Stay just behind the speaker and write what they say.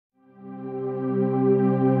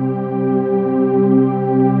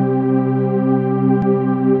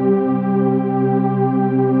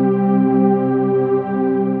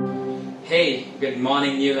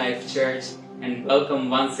welcome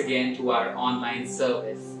once again to our online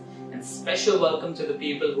service. And special welcome to the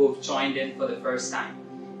people who have joined in for the first time.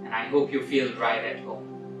 And I hope you feel right at home.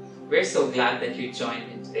 We're so glad that you joined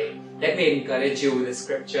in today. Let me encourage you with a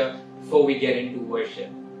scripture before we get into worship.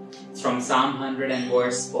 It's from Psalm 100 and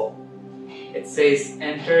verse 4. It says,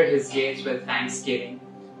 "Enter his gates with thanksgiving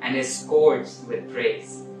and his courts with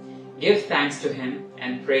praise. Give thanks to him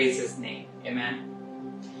and praise his name." Amen.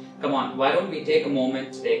 Come on, why don't we take a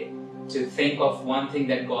moment today to think of one thing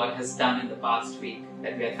that God has done in the past week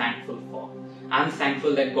that we are thankful for. I'm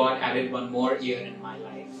thankful that God added one more year in my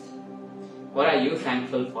life. What are you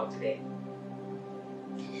thankful for today?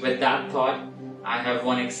 With that thought, I have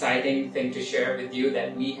one exciting thing to share with you,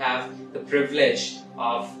 that we have the privilege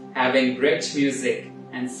of having Rich Music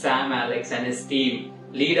and Sam Alex and his team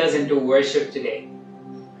lead us into worship today.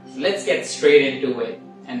 So let's get straight into it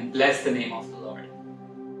and bless the name of the Lord.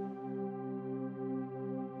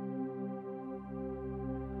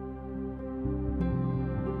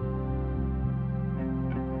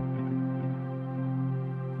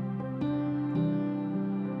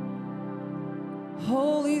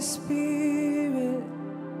 Holy Spirit,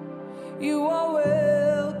 you are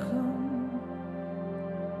welcome.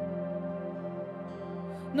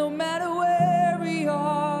 No matter where we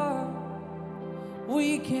are,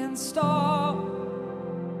 we can stop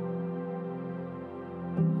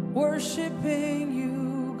worshiping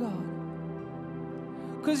you, God,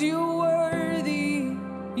 'cause you're worthy,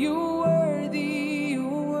 you're worthy,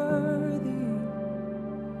 you're worthy.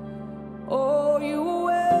 Oh, you're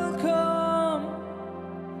welcome,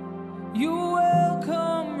 you're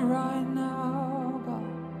welcome right now, God.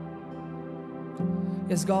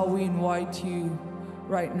 Yes, God, we invite you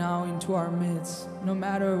right now into our midst. No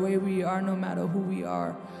matter where we are, no matter who we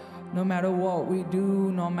are, no matter what we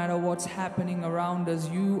do, no matter what's happening around us,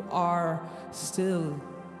 you are still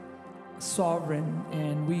sovereign,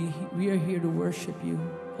 and we are here to worship you.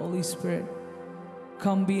 Holy Spirit,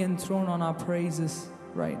 come be enthroned on our praises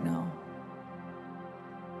right now.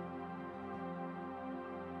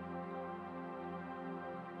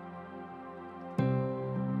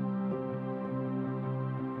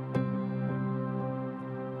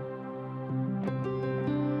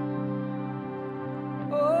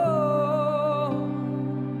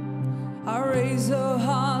 Raise a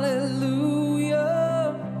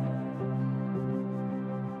hallelujah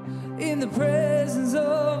in the presence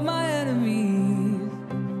of my enemies.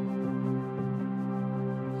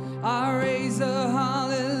 I raise a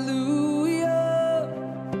hallelujah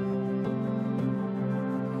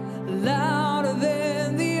louder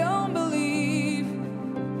than the unbelief.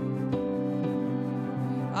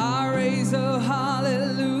 I raise a hallelujah.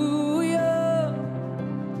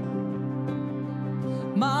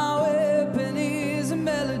 My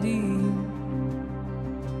melody.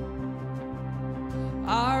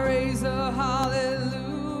 I raise a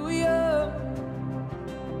hallelujah.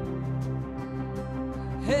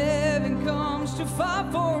 Heaven comes to fight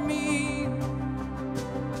for me,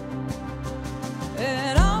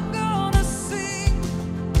 and I'm gonna sing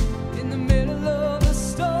in the middle of the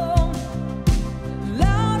storm,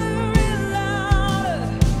 louder and louder.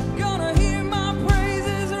 Gonna hear my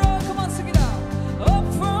praises roar. Come on, sing it out. Up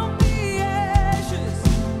from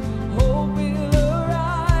hope will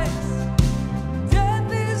arise.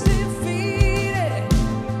 Death is defeated.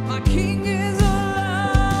 My King is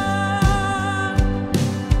alive.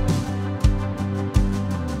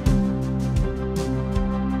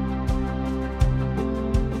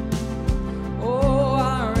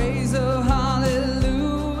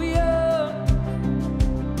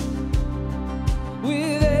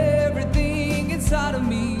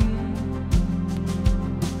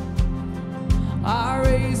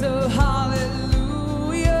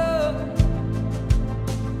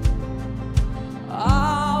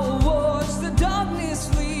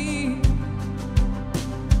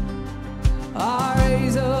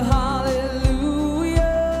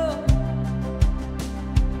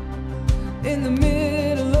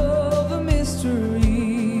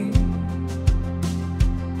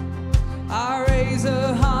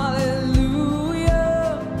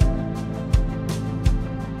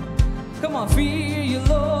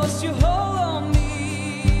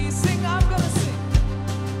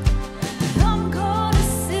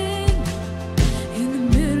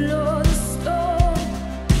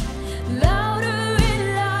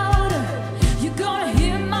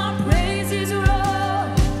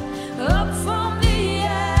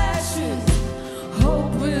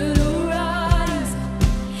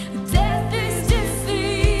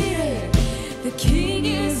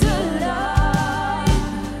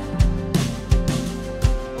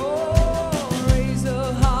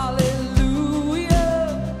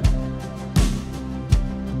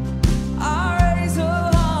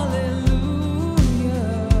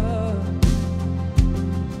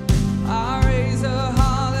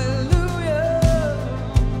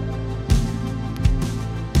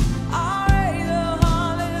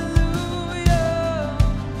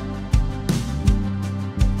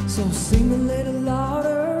 So sing a little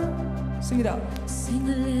louder. Sing it out. Sing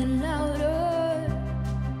a little louder.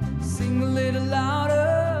 Sing a little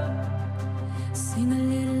louder. Sing a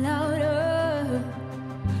little louder.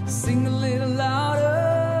 Sing a little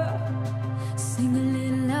louder. Sing a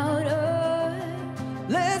little louder.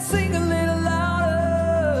 Let's sing a little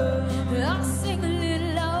louder. I'll sing a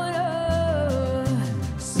little louder.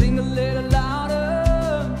 Sing a little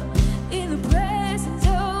louder. In the presence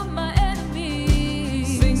of my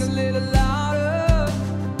enemies. Sing a little louder.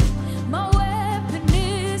 My weapon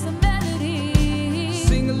is a melody.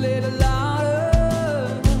 Sing a little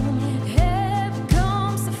louder. Heaven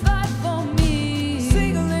comes to fight for me.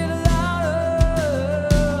 Sing a little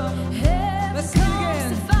louder. Heaven Let's sing comes again.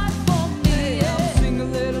 to fight for me. Sing a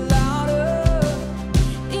little louder.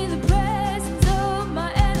 In the presence of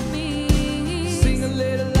my enemies. Sing a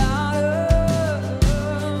little louder.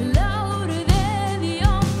 Louder than the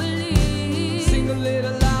unbelief. Sing a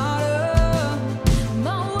little louder.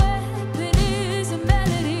 My weapon is a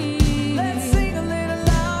melody. Let's sing a little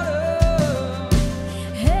louder.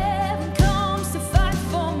 Heaven comes to fight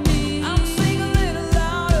for me. I'm sing a little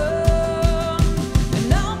louder.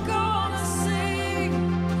 And I'm gonna sing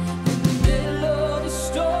in the middle of the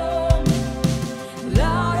storm.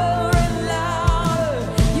 Louder and louder.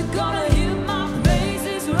 You're gonna hear my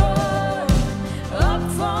praises roar up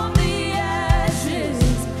from the ashes.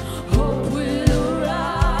 Hope will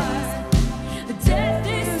arise. Death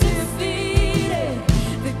is defeated.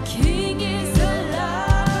 The King is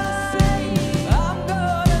alive. I'm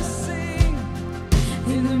gonna sing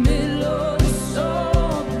In the middle of the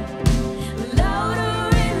storm,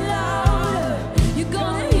 louder and louder. You're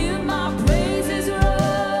gonna hear my praises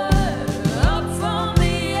roar up from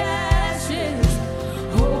the ashes.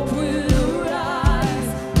 Hope will arise.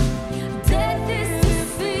 Death is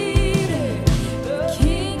defeated. The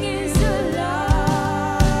King is alive.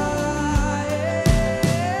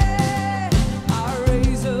 I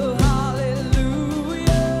raise a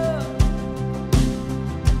hallelujah.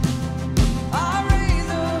 I raise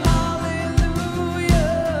a hallelujah.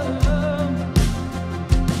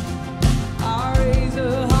 I raise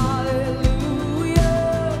a hallelujah.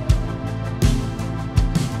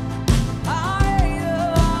 I raise a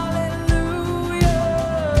hallelujah.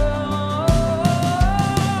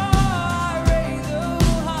 I raise a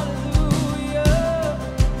hallelujah.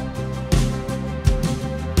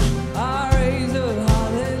 I raise a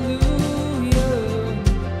hallelujah.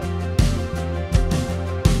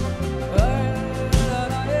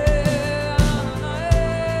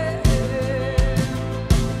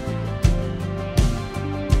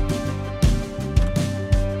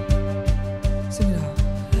 Sing it out.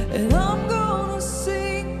 And I'm gonna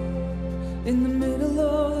sing in the middle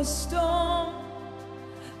of the storm.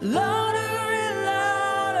 Louder and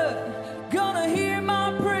louder, gonna hear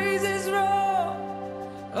my praises roar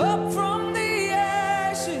up from the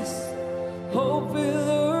ashes. Hope will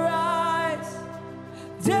arise.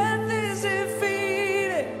 Death is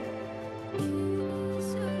defeated.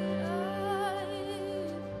 Is alive.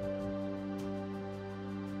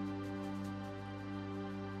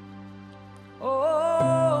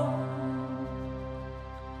 Oh,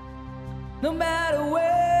 no matter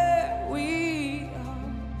where we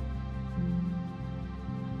are,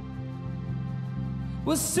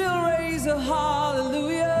 we'll still raise a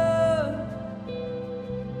hallelujah.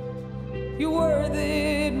 You're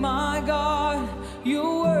worthy, my God.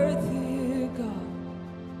 You're worthy, God.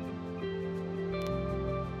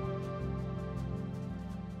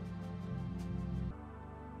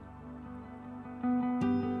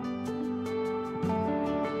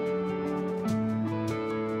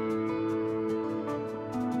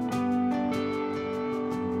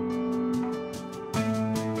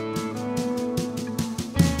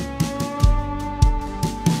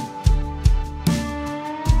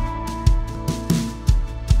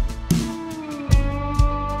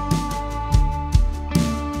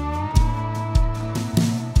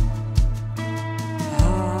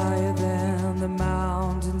 Higher than the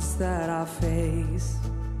mountains that I face,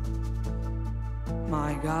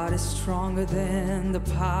 my God is stronger than the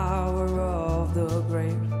power of the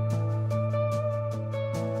grave.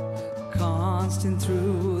 Constant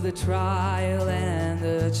through the trial and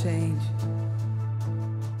the change,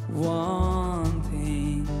 one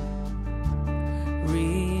thing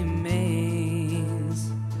remains,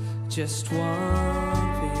 just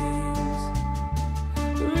one thing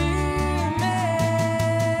remains.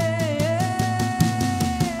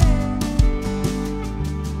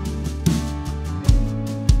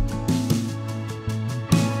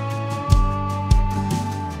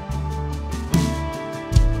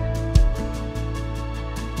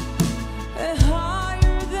 And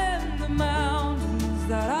higher than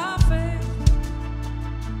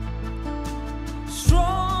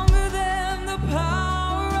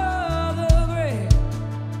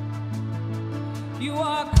You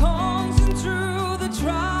are constant through the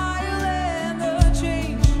trial and the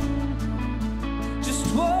change. Just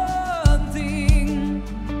one thing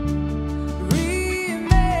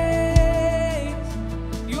remains.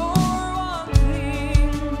 Your one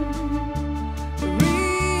thing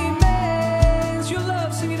remains. Your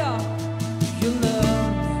love, sing it out. Your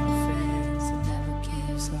love never fails and never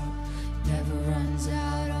gives up, never runs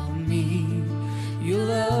out on me. Your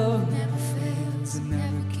love never fails and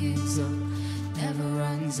never gives up, never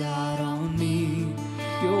runs out on me.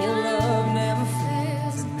 Your love never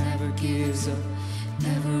fails and never gives up,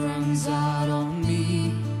 never runs out on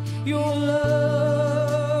me. Your love,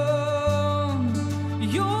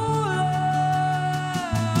 your love,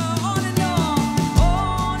 on and on,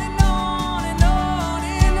 on and on and on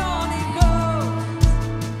and on it goes,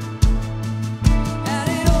 and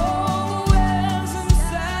it overwhelms and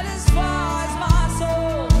satisfies my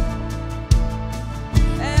soul.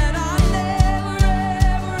 And I never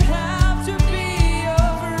ever have to be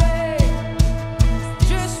afraid.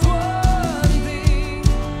 Just one thing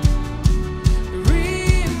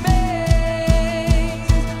remains.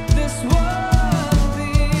 This one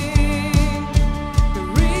thing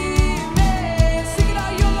remains. Sing it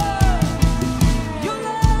out, your love. Your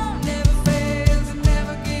love never fails and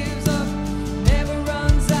never gives up, never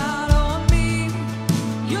runs out on me.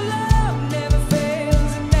 Your love never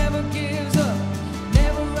fails and never gives up,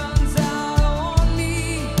 never runs out on me.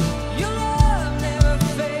 Your love never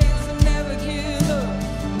fails and never gives up,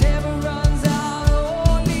 never runs out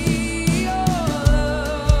on me. Your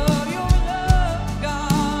love,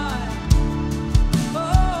 God.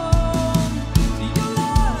 Oh, your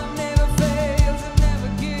love never fails and never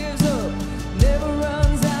gives up, never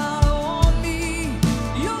runs out on me.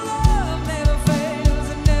 Your love never fails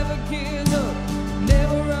and never gives up,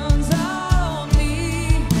 never runs out on me.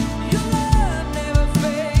 Your love never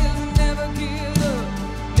fails and never gives up,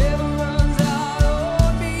 never runs out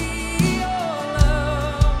on me.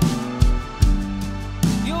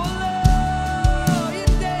 Your love,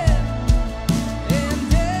 you're dead. And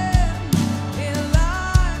then in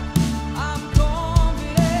life, I'm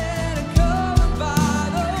confident and covered by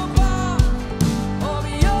the power of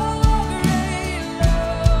your great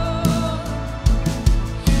love.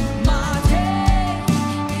 My debt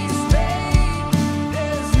is paid.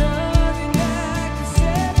 There's nothing that can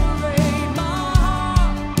separate my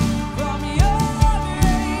heart from your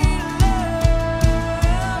great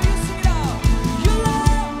love. You sing it out. Your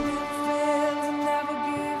love never fails and never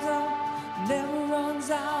gives up, never runs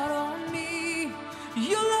out on me.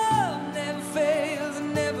 Your love never fails and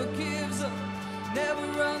never gives up, never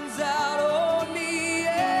runs out on me.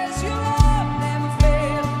 Yes, your love never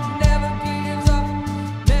fails, never gives up,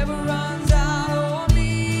 never runs out on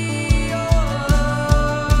me. Your love,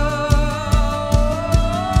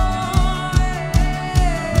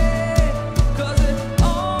 'cause it's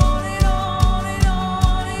on and on and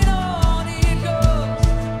on and on it goes,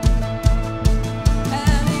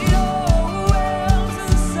 and it overwhelms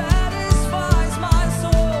and satisfies my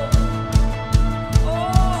soul.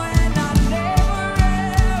 Oh, and I never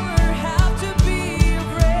ever have to be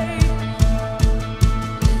afraid.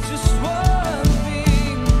 Just one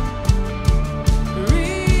thing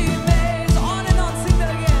remains. On and on, sing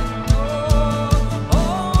that again. Oh,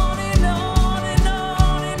 on and on and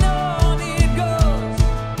on and on it goes,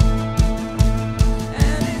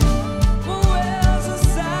 and it overwhelms and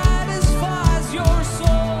satisfies your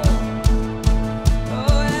soul.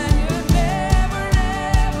 Oh, and you never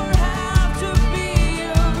have to be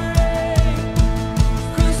afraid.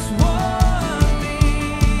 'Cause one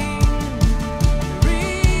thing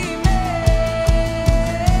remains.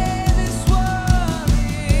 This one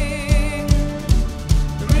thing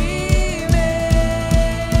remains.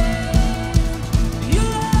 Your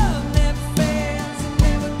love never fails and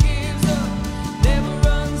never gives up, never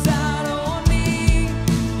runs out on me.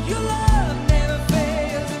 Your love never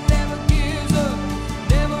fails and never gives up,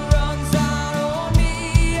 never runs out on me.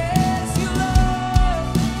 Yes, your love,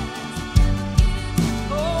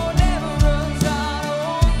 oh, never runs out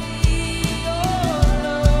on me.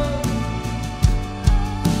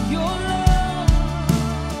 Your love,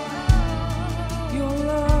 your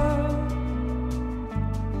love,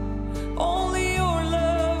 only your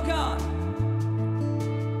love, God.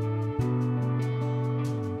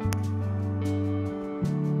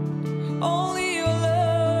 Only your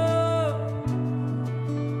love.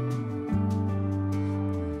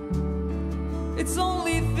 It's the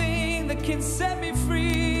only thing that can set me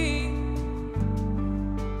free.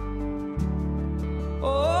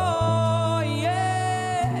 Oh,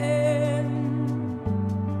 yeah.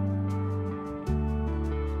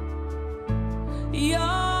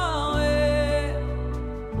 Yahweh.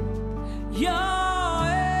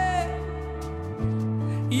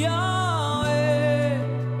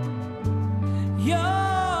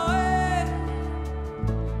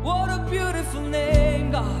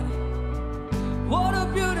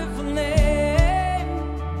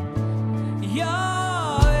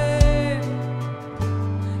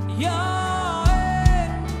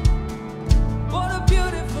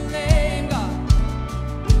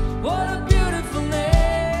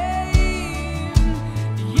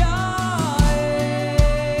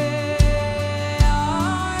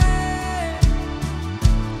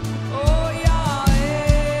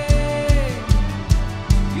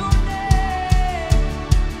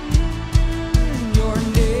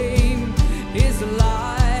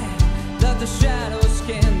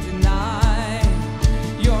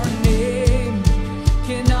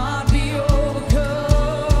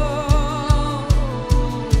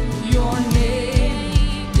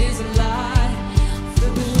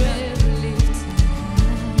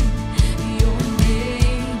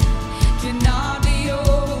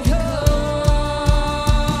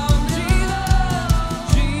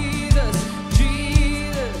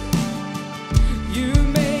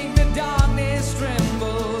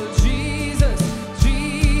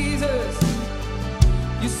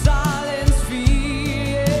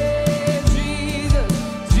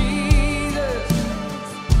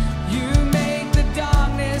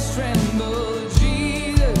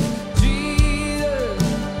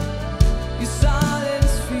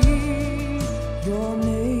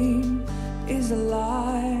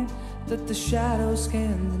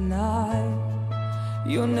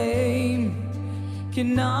 Your name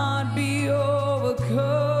cannot be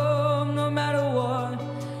overcome, no matter what.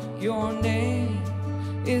 Your name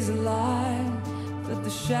is a light that the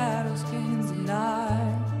shadows can't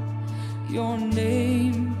deny. Your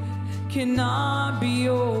name cannot be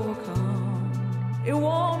overcome. It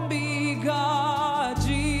won't be God.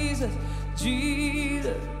 Jesus,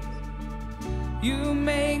 Jesus, you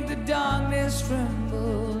make the darkness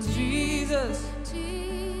tremble. Jesus,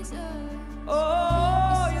 Jesus.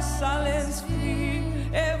 oh, you silence fear,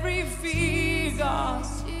 every fear, God.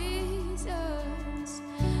 Jesus.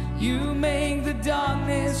 You make the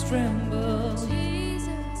darkness tremble.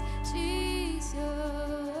 Jesus. Jesus.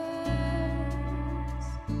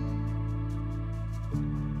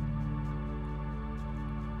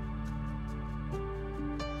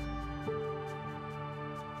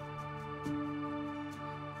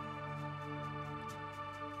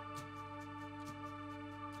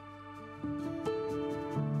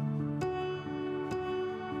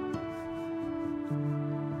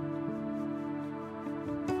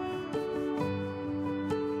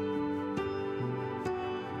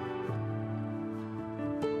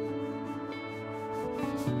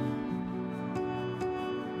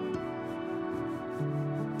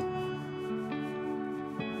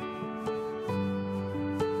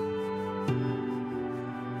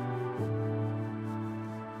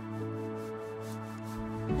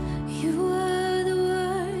 You were the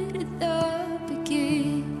Word at the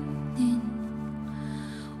beginning,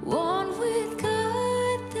 one with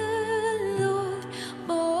God the Lord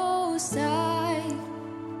Most High.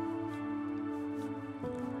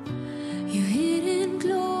 Your hidden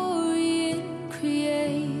glory in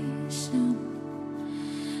creation,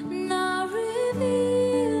 now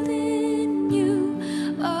revealed in you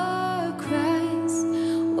are Christ.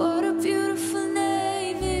 What a beautiful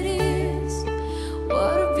name it is.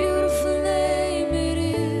 What a beautiful name it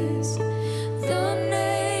is. The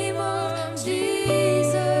name of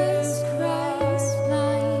Jesus Christ,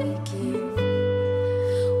 my King.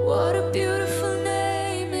 What a beautiful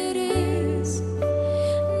name it is.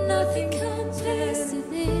 Nothing compares to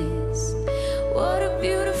this. What a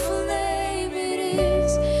beautiful name it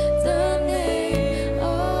is. The name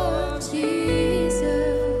of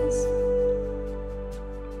Jesus.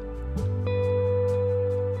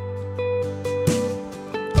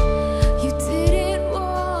 You didn't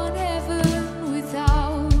want heaven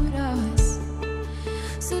without us.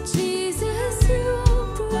 So Jesus, you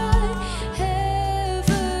brought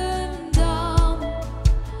heaven down.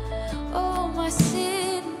 Oh, my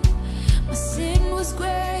sin was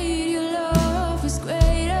great. Your love was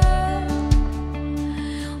greater.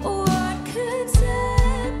 What could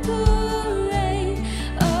separate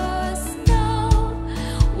us now?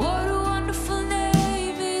 What a wonderful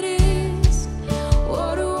name it is.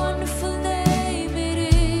 What a wonderful name it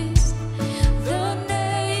is. The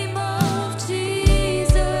name of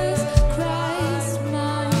Jesus Christ,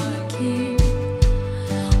 my King.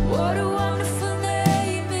 What a wonderful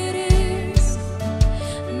name it is.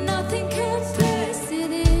 Nothing compares to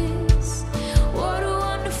this. What a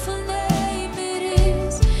wonderful name it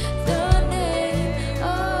is. The name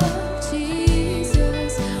of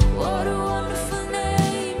Jesus. What a wonderful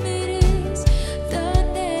name it is. The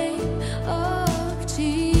name of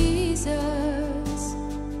Jesus.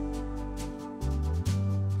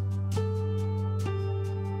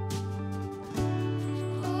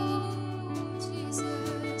 Oh,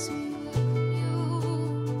 Jesus, we welcome you.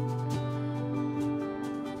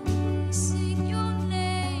 We sing your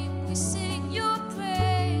name, we sing your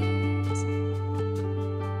praise.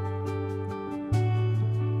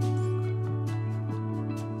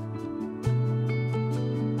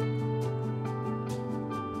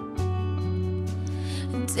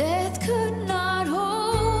 Death could not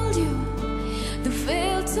hold you. The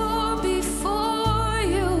veil tore before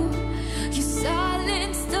you. You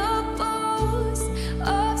silenced the voice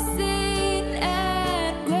of sin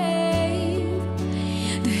and grave.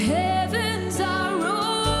 The heavens are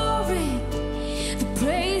roaring, the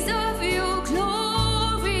praise of your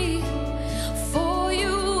glory. For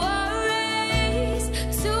you are raised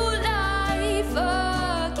to life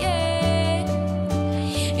again,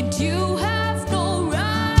 and you have no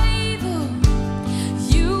rival.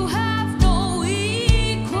 You have no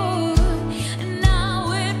equal.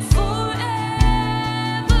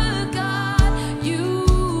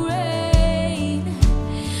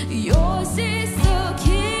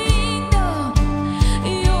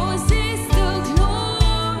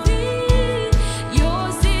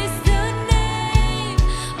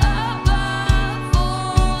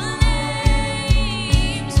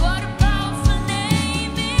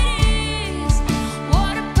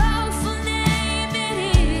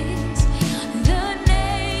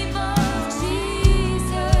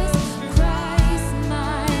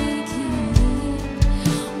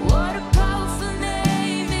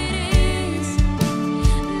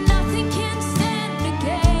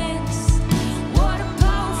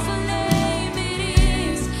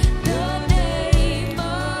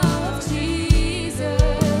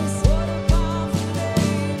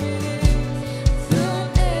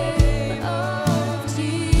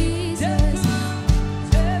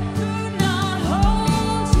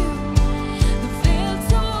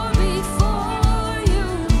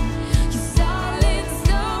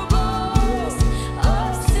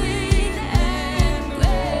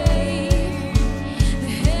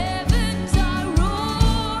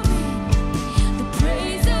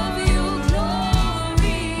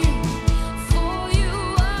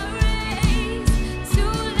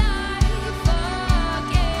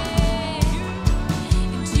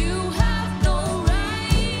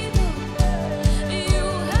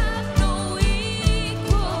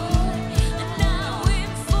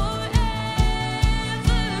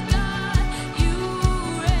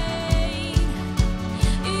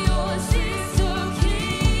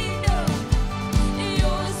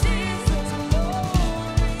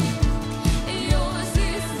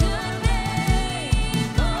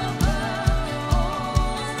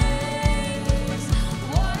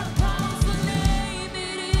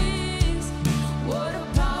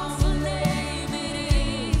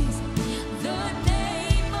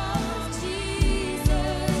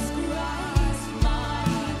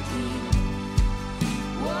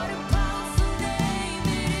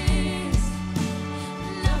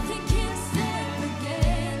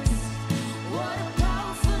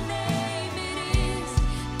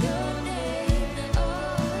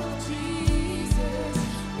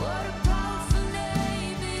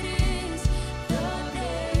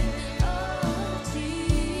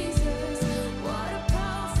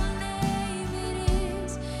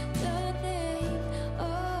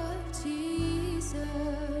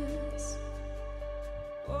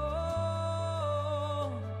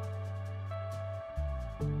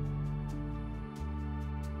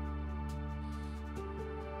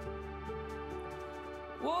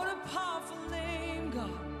 What a powerful name, God.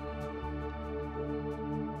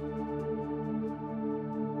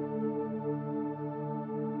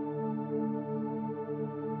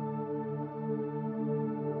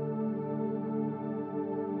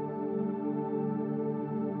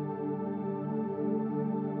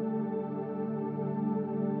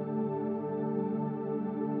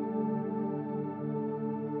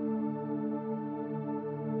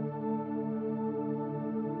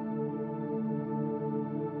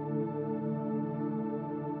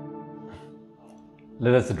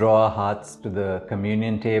 Let us draw our hearts to the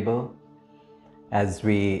communion table as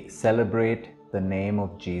we celebrate the name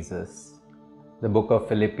of Jesus. The book of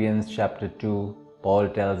Philippians chapter 2, Paul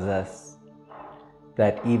tells us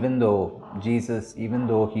that even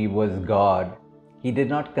though he was God, he did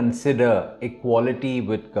not consider equality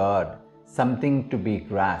with God something to be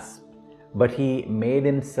grasped, but he made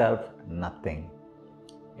himself nothing.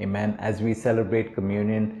 Amen. As we celebrate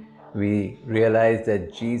communion, we realize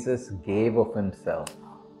that Jesus gave of himself.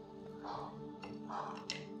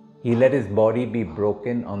 He let his body be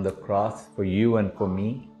broken on the cross for you and for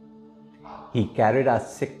me. He carried our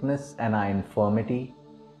sickness and our infirmity,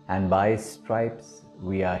 and by his stripes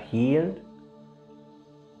we are healed.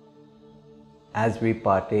 As we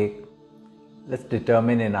partake, let's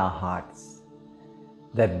determine in our hearts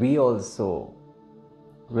that we also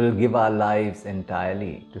will give our lives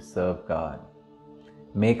entirely to serve God.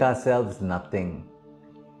 Make ourselves nothing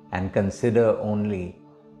and consider only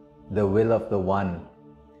the will of the one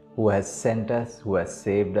who has sent us, who has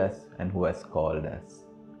saved us, and who has called us.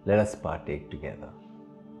 Let us partake together.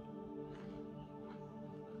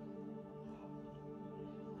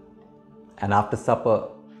 And after supper,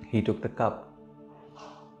 he took the cup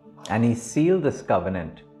and he sealed this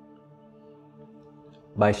covenant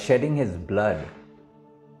by shedding his blood,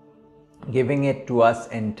 giving it to us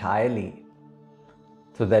entirely,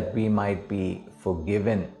 so that we might be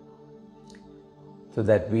forgiven, so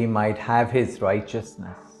that we might have his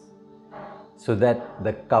righteousness, so that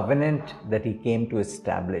the covenant that he came to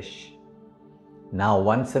establish now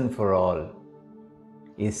once and for all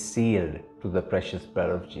is sealed to the precious blood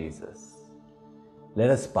of Jesus.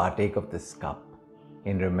 Let us partake of this cup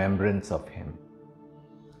in remembrance of him.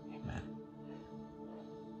 Amen.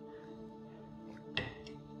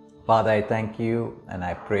 Father, I thank you and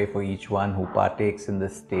I pray for each one who partakes in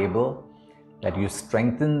this table, that you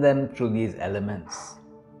strengthen them through these elements,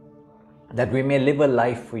 that we may live a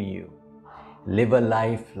life for you, live a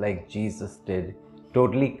life like Jesus did,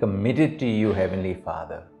 totally committed to you, Heavenly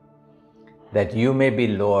Father, that you may be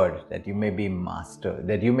Lord, that you may be Master,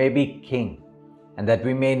 that you may be King, and that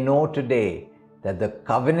we may know today that the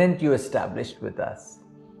covenant you established with us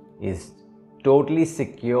is totally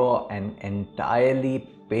secure and entirely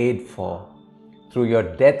paid for through your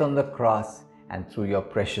death on the cross and through your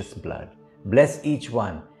precious blood. Bless each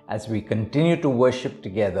one as we continue to worship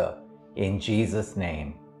together in Jesus'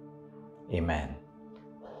 name. Amen.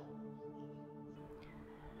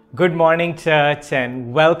 Good morning, church,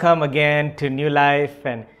 and welcome again to New Life,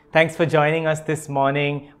 and thanks for joining us this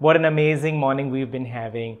morning. What an amazing morning we've been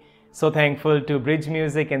having. So thankful to Bridge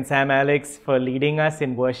Music and Sam Alex for leading us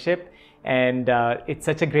in worship, and it's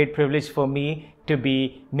such a great privilege for me to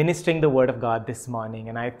be ministering the Word of God this morning,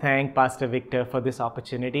 and I thank Pastor Victor for this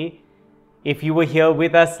opportunity. If you were here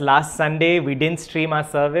with us last Sunday, we didn't stream our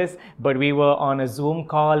service, but we were on a Zoom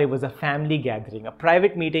call. It was a family gathering, a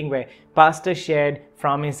private meeting where Pastor shared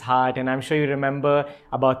from his heart, and I'm sure you remember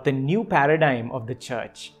about the new paradigm of the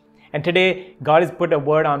church. And today, God has put a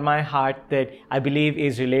word on my heart that I believe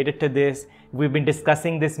is related to this. We've been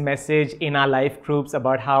discussing this message in our life groups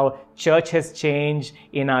about how church has changed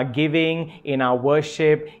in our giving, in our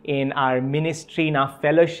worship, in our ministry, in our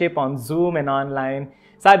fellowship on Zoom and online.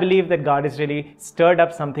 So I believe that God has really stirred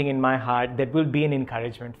up something in my heart that will be an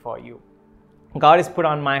encouragement for you. God has put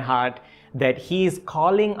on my heart that He is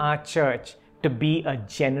calling our church to be a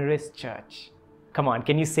generous church. Come on,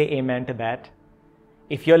 can you say amen to that?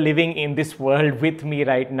 If you're living in this world with me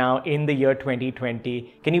right now in the year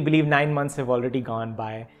 2020, can you believe 9 months have already gone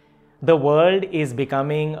by? The world is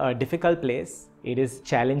becoming a difficult place. It is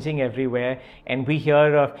challenging everywhere, and we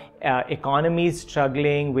hear of economies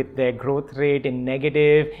struggling with their growth rate in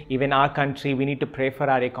negative. Even our country, we need to pray for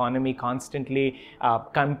our economy constantly.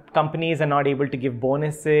 Companies are not able to give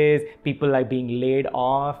bonuses. People are being laid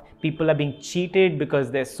off. People are being cheated because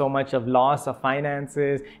there's so much of loss of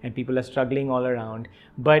finances, and people are struggling all around.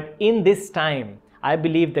 But in this time, I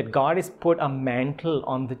believe that God has put a mantle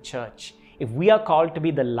on the church if we are called to be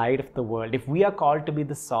the light of the world, if we are called to be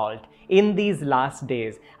the salt in these last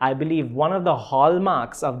days, I believe one of the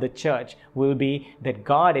hallmarks of the church will be that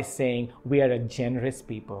God is saying we are a generous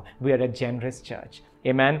people. We are a generous church.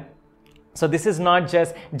 Amen. So this is not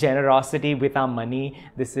just generosity with our money.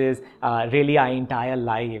 This is really our entire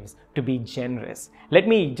lives to be generous. Let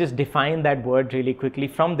me just define that word really quickly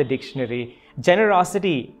from the dictionary.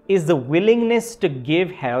 Generosity is the willingness to give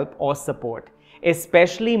help or support,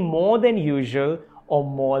 especially more than usual or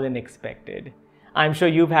more than expected. I'm sure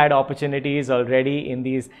you've had opportunities already in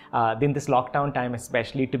this lockdown time,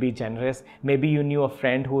 especially to be generous. Maybe you knew a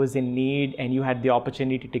friend who was in need and you had the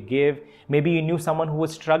opportunity to give. Maybe you knew someone who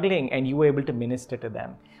was struggling and you were able to minister to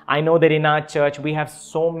them. I know that in our church, we have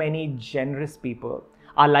so many generous people.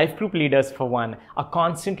 Our life group leaders, for one, are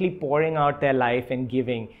constantly pouring out their life and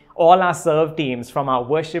giving. All our serve teams, from our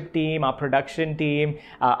worship team, our production team,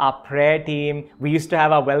 our prayer team. We used to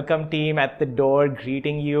have our welcome team at the door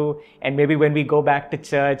greeting you. And maybe when we go back to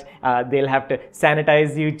church, they'll have to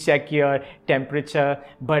sanitize you, check your temperature.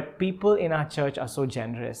 But people in our church are so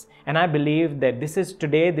generous. And I believe that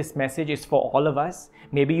this message is for all of us.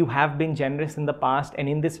 Maybe you have been generous in the past, and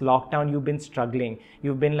in this lockdown, you've been struggling.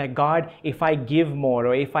 You've been like, God, if I give more,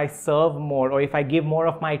 or if I serve more, or if I give more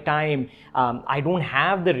of my time, I don't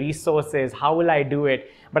have the resources. How will I do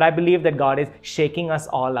it? But I believe that God is shaking us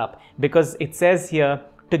all up, because it says here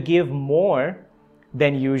to give more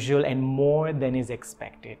than usual and more than is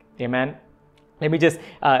expected. Amen. Let me just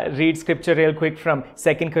read scripture real quick from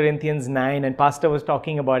 2 Corinthians 9, and Pastor was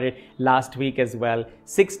talking about it last week as well.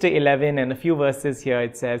 6 to 11 and a few verses here.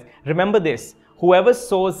 It says, remember this, whoever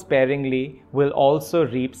sows sparingly will also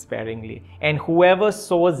reap sparingly, and whoever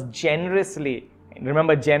sows generously,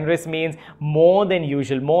 remember generous means more than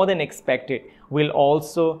usual, more than expected, will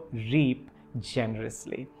also reap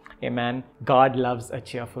generously. Amen. God loves a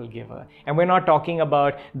cheerful giver. And we're not talking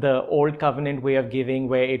about the old covenant way of giving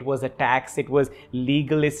where it was a tax, it was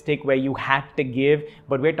legalistic, where you had to give,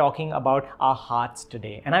 but we're talking about our hearts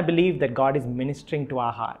today. And I believe that God is ministering to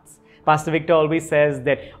our hearts. Pastor Victor always says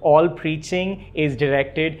that all preaching is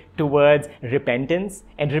directed towards repentance.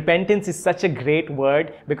 And repentance is such a great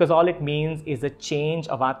word because all it means is a change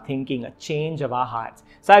of our thinking, a change of our hearts.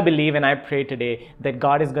 So I believe and I pray today that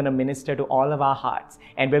God is going to minister to all of our hearts.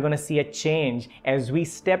 And we're going to see a change as we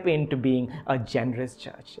step into being a generous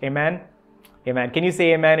church. Amen? Amen. Can you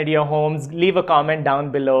say amen at your homes? Leave a comment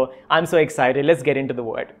down below. I'm so excited. Let's get into the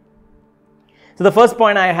word. So the first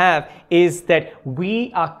point I have is that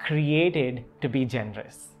we are created to be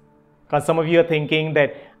generous. Because some of you are thinking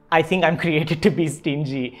that I think I'm created to be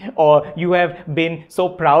stingy, or you have been so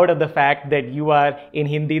proud of the fact that you are, in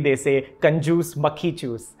Hindi they say, kanjoos makhi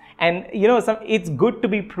choos. And you know, it's good to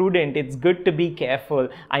be prudent. It's good to be careful.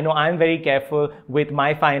 I know I'm very careful with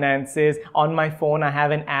my finances. On my phone, I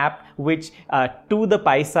have an app which to the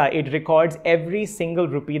paisa, it records every single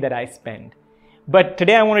rupee that I spend. But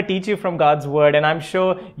today I want to teach you from God's word, and I'm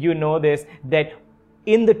sure you know this, that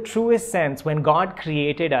in the truest sense, when God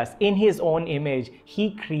created us in His own image,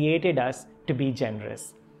 He created us to be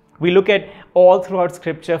generous. We look at all throughout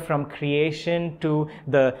scripture, from creation to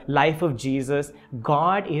the life of Jesus,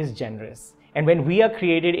 God is generous. And when we are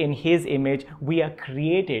created in His image, we are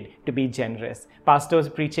created to be generous. Pastor was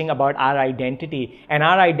preaching about our identity, and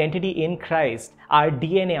our identity in Christ, our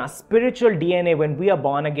DNA, our spiritual DNA when we are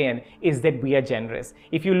born again, is that we are generous.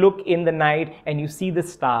 If you look in the night and you see the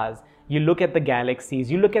stars, you look at the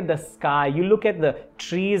galaxies, you look at the sky, you look at the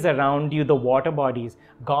trees around you, the water bodies,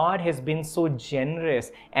 God has been so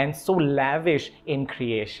generous and so lavish in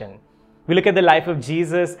creation. We look at the life of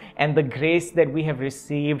Jesus and the grace that we have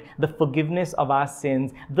received, the forgiveness of our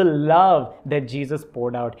sins, the love that Jesus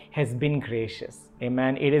poured out has been gracious.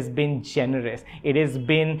 Amen. It has been generous. It has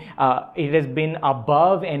been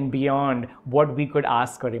above and beyond what we could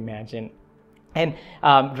ask or imagine. And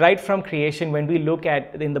right from creation, when we look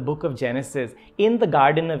at in the book of Genesis, in the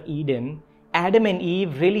Garden of Eden, Adam and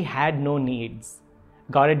Eve really had no needs.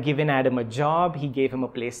 God had given Adam a job. He gave him a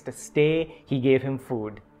place to stay. He gave him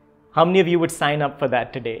food. How many of you would sign up for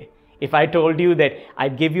that today? If I told you that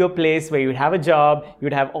I'd give you a place where you'd have a job,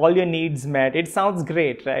 you'd have all your needs met, it sounds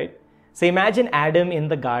great, right? So imagine Adam in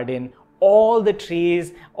the garden, all the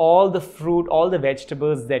trees, all the fruit, all the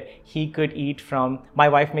vegetables that he could eat from. My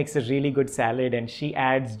wife makes a really good salad, and she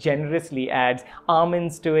generously adds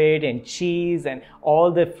almonds to it, and cheese, and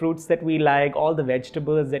all the fruits that we like, all the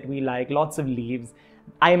vegetables that we like, lots of leaves.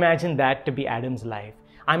 I imagine that to be Adam's life.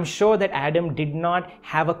 I'm sure that Adam did not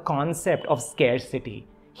have a concept of scarcity.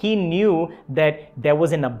 He knew that there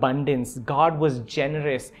was an abundance. God was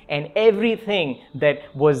generous and everything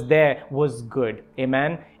that was there was good.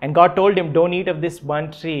 Amen. And God told him, don't eat of this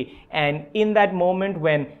one tree. And in that moment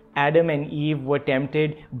when Adam and Eve were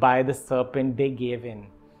tempted by the serpent, they gave in.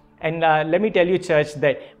 And let me tell you, church,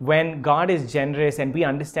 that when God is generous and we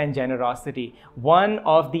understand generosity, one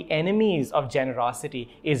of the enemies of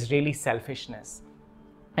generosity is really selfishness.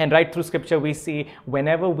 And right through scripture, we see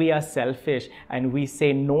whenever we are selfish and we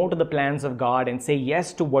say no to the plans of God and say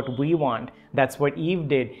yes to what we want, that's what Eve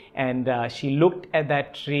did. And she looked at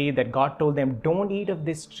that tree that God told them, don't eat of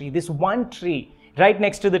this tree. This one tree right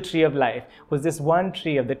next to the tree of life was this one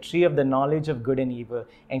tree, of the tree of the knowledge of good and evil.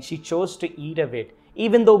 And she chose to eat of it.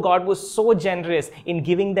 Even though God was so generous in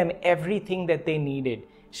giving them everything that they needed,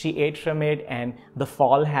 she ate from it and the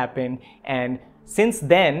fall happened. And since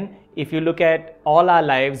then, if you look at all our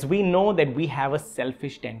lives, we know that we have a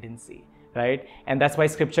selfish tendency, right? And that's why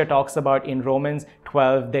scripture talks about in Romans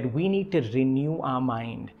 12 that we need to renew our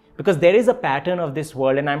mind, because there is a pattern of this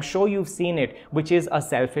world, and I'm sure you've seen it, which is a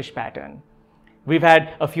selfish pattern. We've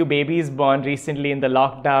had a few babies born recently in the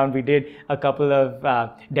lockdown. We did a couple of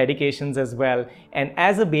dedications as well. And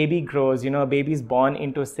as a baby grows, a baby's born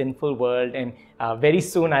into a sinful world. And very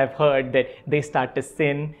soon I've heard that they start to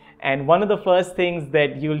sin. And one of the first things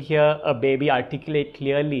that you'll hear a baby articulate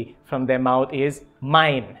clearly from their mouth is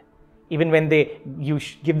mine. Even when you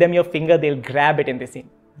give them your finger, they'll grab it and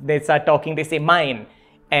they start talking, they say mine.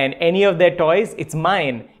 And any of their toys, it's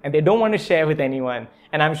mine. And they don't want to share with anyone.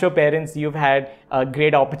 And I'm sure parents, you've had a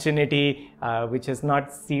great opportunity, which has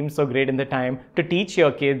not seemed so great in the time, to teach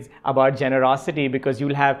your kids about generosity, because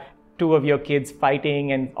you'll have two of your kids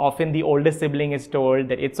fighting, and often the older sibling is told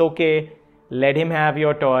that it's okay, let him have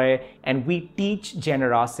your toy. And we teach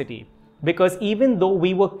generosity, because even though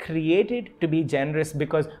we were created to be generous,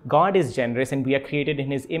 because God is generous and we are created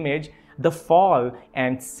in His image, the fall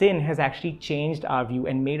and sin has actually changed our view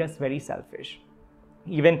and made us very selfish.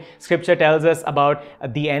 Even scripture tells us about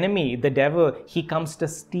the enemy, the devil. He comes to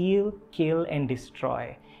steal, kill, and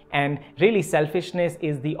destroy. And really, selfishness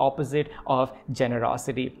is the opposite of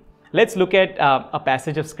generosity. Let's look at a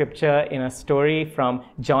passage of scripture in a story from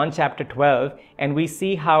John chapter 12, and we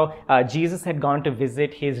see how Jesus had gone to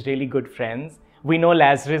visit his really good friends. We know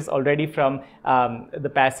Lazarus already from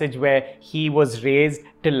the passage where he was raised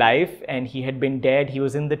to life and he had been dead. He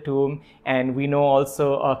was in the tomb. And we know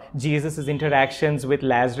also Jesus' interactions with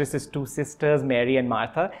Lazarus' two sisters, Mary and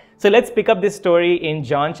Martha. So let's pick up this story in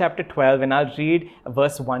John chapter 12, and I'll read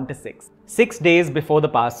verse 1 to 6. 6 days before the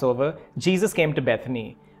Passover, Jesus came to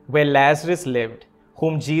Bethany, where Lazarus lived,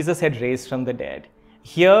 whom Jesus had raised from the dead.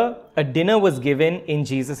 Here, a dinner was given in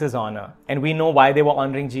Jesus' honor. And we know why they were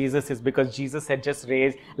honoring Jesus is because Jesus had just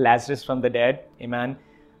raised Lazarus from the dead. Amen.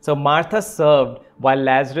 So Martha served while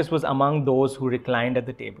Lazarus was among those who reclined at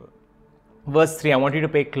the table. Verse 3, I want you to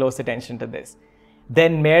pay close attention to this.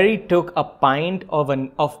 Then Mary took a pint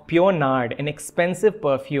of pure nard, an expensive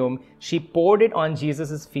perfume. She poured it on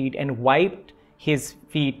Jesus' feet and wiped his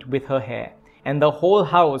feet with her hair. And the whole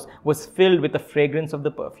house was filled with the fragrance of the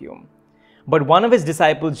perfume. But one of his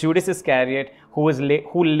disciples, Judas Iscariot,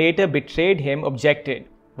 who later betrayed him, objected.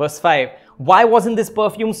 Verse 5, why wasn't this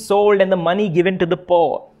perfume sold and the money given to the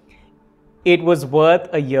poor? It was worth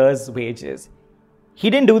a year's wages. He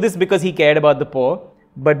didn't do this because he cared about the poor,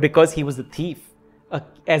 but because he was a thief.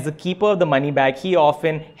 As the keeper of the money bag, he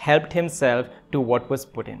often helped himself to what was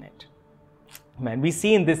put in it. Man, we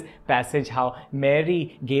see in this passage how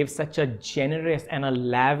Mary gave such a generous and a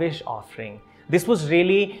lavish offering. This was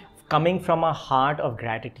really coming from a heart of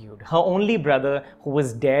gratitude. Her only brother, who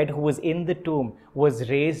was dead, who was in the tomb, was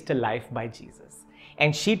raised to life by Jesus.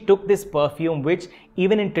 And she took this perfume, which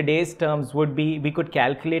even in today's terms we could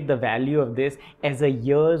calculate the value of this as a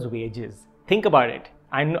year's wages. Think about it.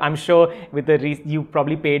 I'm sure you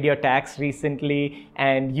probably paid your tax recently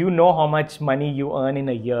and you know how much money you earn in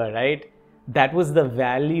a year, right? That was the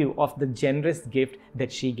value of the generous gift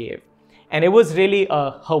that she gave. And it was really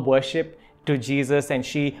her worship to Jesus, and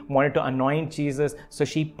she wanted to anoint Jesus. So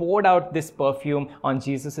she poured out this perfume on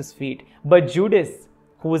Jesus' feet. But Judas,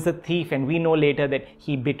 who was a thief, and we know later that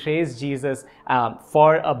he betrays Jesus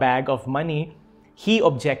for a bag of money, he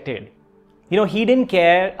objected. He didn't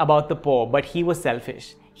care about the poor, but he was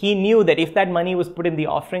selfish. He knew that if that money was put in the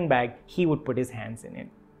offering bag, he would put his hands in it.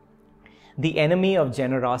 The enemy of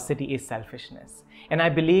generosity is selfishness. And I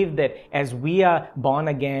believe that as we are born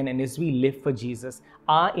again and as we live for Jesus,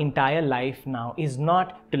 our entire life now is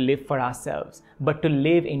not to live for ourselves, but to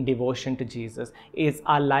live in devotion to Jesus.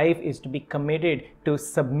 Our life is to be committed to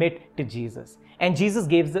submit to Jesus. And Jesus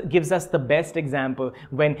gives us the best example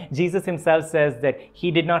when Jesus himself says that he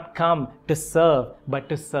did not come to serve, but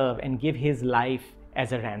to serve and give his life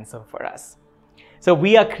as a ransom for us. So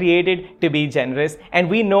we are created to be generous, and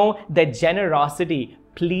we know that generosity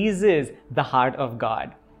pleases the heart of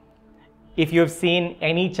God. If you've seen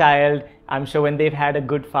any child, I'm sure when they've had a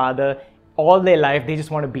good father, all their life they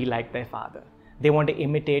just want to be like their father. They want to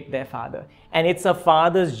imitate their father. And it's a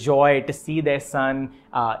father's joy to see their son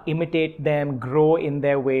imitate them, grow in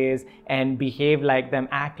their ways, and behave like them,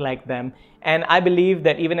 act like them. And I believe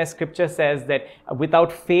that even as scripture says that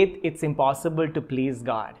without faith, it's impossible to please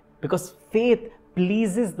God, because faith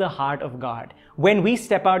pleases the heart of God. When we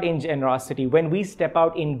step out in generosity, when we step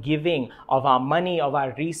out in giving of our money, of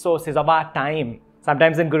our resources, of our time,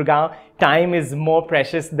 sometimes in Gurgaon, time is more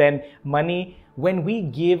precious than money. When we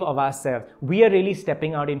give of ourselves, we are really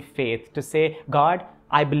stepping out in faith to say, God,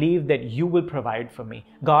 I believe that you will provide for me.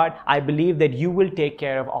 God, I believe that you will take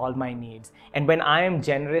care of all my needs. And when I am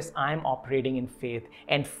generous, I am operating in faith.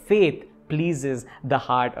 And faith pleases the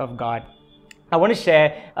heart of God. I want to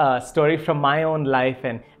share a story from my own life,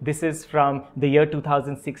 and this is from the year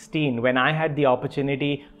 2016 when I had the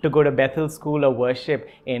opportunity to go to Bethel School of Worship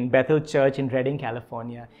in Bethel Church in Redding,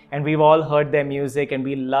 California. And we've all heard their music and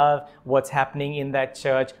we love what's happening in that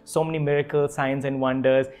church. So many miracles, signs and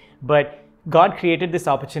wonders. But God created this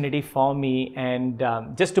opportunity for me, and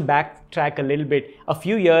just to backtrack a little bit, a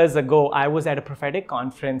few years ago, I was at a prophetic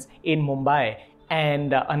conference in Mumbai.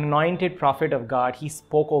 And an anointed prophet of God, he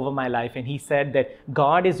spoke over my life and he said that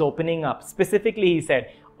God is opening up, specifically he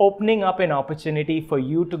said, opening up an opportunity for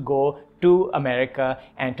you to go to America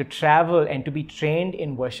and to travel and to be trained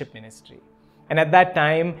in worship ministry. And at that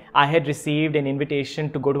time, I had received an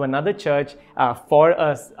invitation to go to another church for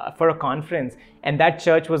a conference. And that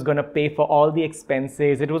church was going to pay for all the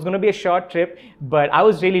expenses. It was going to be a short trip, but I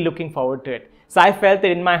was really looking forward to it. So I felt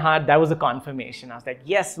that in my heart, that was a confirmation. I was like,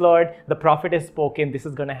 yes, Lord, the prophet has spoken. This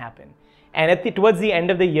is going to happen. And towards the end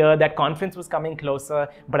of the year, that conference was coming closer,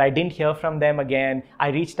 but I didn't hear from them again. I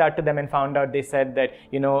reached out to them and found out they said that,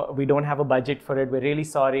 we don't have a budget for it. We're really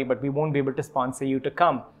sorry, but we won't be able to sponsor you to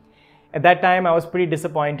come. At that time, I was pretty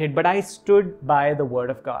disappointed, but I stood by the word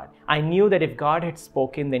of God. I knew that if God had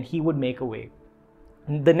spoken, then he would make a way.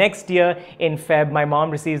 The next year in Feb, my mom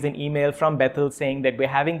receives an email from Bethel saying that we're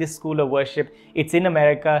having this school of worship. It's in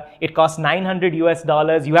America. It costs $900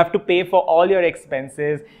 US. You have to pay for all your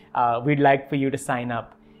expenses. We'd like for you to sign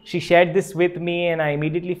up. She shared this with me, and I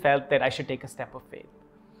immediately felt that I should take a step of faith.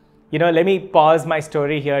 Let me pause my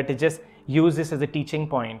story here to just use this as a teaching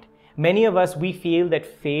point. Many of us, we feel that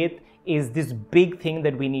faith is this big thing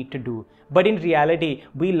that we need to do. But in reality,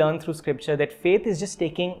 we learn through scripture that faith is just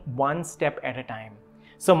taking one step at a time.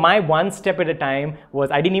 So my one step at a time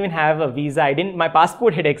was, I didn't even have a visa. My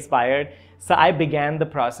passport had expired. So I began the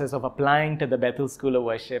process of applying to the Bethel School of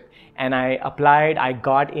Worship. And I applied, I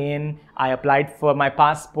got in, I applied for my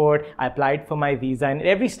passport, I applied for my visa. And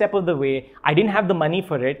every step of the way, I didn't have the money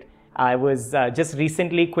for it. I was just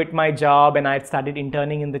recently quit my job and I had started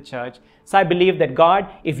interning in the church. So I believed that God,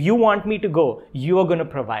 if you want me to go, you are going to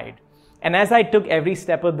provide. And as I took every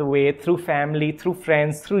step of the way, through family, through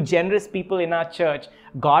friends, through generous people in our church,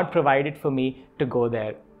 God provided for me to go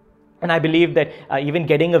there. And I believe that even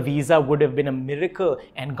getting a visa would have been a miracle,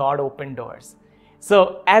 and God opened doors.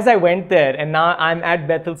 So as I went there, and now I'm at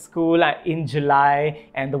Bethel School in July,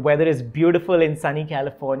 and the weather is beautiful in sunny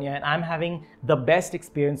California, and I'm having the best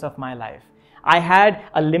experience of my life. I had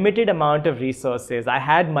a limited amount of resources. I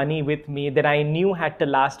had money with me that I knew had to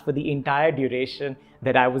last for the entire duration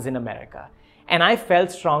that I was in America. And I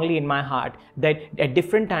felt strongly in my heart that at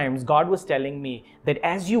different times, God was telling me that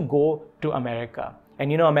as you go to America,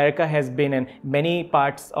 and America has been in many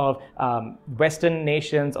parts of Western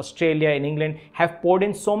nations, Australia and England have poured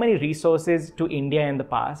in so many resources to India in the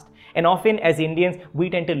past. And often as Indians, we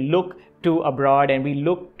tend to look to abroad and we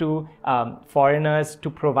look to foreigners to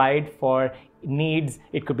provide for needs.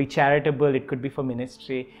 It could be charitable, it could be for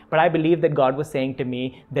ministry. But I believe that God was saying to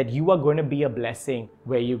me that you are going to be a blessing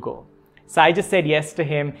where you go. So I just said yes to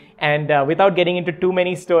him, and without getting into too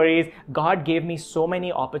many stories, God gave me so many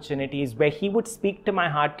opportunities where he would speak to my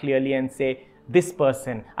heart clearly and say, this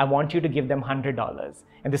person, I want you to give them $100.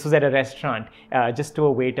 And this was at a restaurant, just to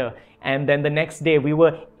a waiter. And then the next day we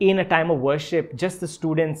were in a time of worship, just the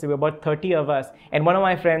students, there were about 30 of us. And one of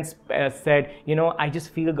my friends said, I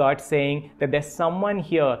just feel God saying that there's someone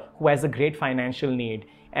here who has a great financial need.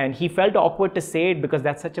 And he felt awkward to say it because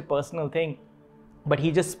that's such a personal thing. But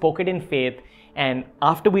he just spoke it in faith. And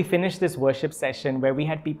after we finished this worship session where we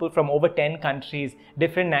had people from over 10 countries,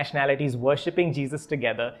 different nationalities worshiping Jesus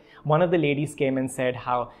together, one of the ladies came and said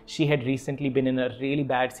how she had recently been in a really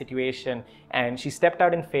bad situation, and she stepped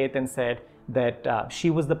out in faith and said that she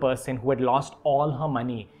was the person who had lost all her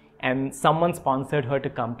money and someone sponsored her to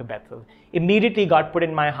come to Bethel. Immediately God put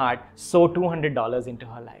in my heart, sow $200 into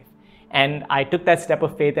her life. And I took that step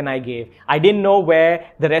of faith and I gave. I didn't know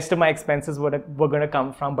where the rest of my expenses were going to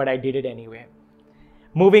come from, but I did it anyway.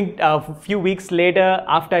 Moving a few weeks later,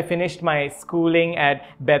 after I finished my schooling at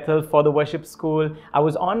Bethel for the worship school, I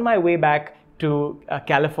was on my way back to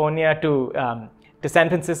California, to San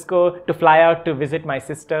Francisco, to fly out to visit my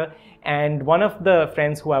sister. And one of the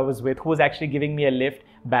friends who I was with, who was actually giving me a lift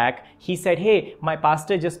back, he said, "Hey, my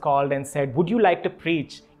pastor just called and said, would you like to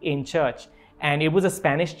preach in church?" And it was a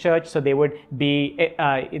Spanish church, so they would be,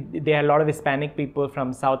 there are a lot of Hispanic people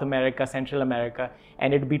from South America, Central America,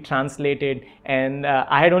 and it would be translated. And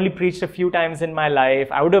I had only preached a few times in my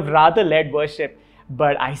life. I would have rather led worship,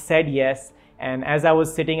 but I said yes. And as I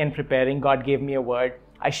was sitting and preparing, God gave me a word.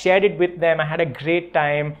 I shared it with them. I had a great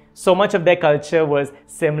time. So much of their culture was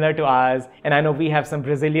similar to ours. And I know we have some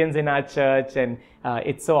Brazilians in our church, and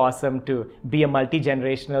it's so awesome to be a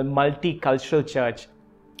multi-generational, multicultural church.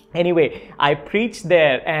 Anyway, I preached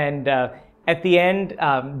there, and at the end,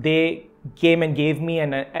 they came and gave me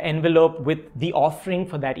an envelope with the offering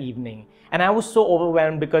for that evening. And I was so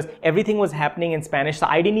overwhelmed because everything was happening in Spanish, so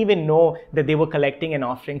I didn't even know that they were collecting an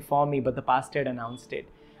offering for me, but the pastor had announced it.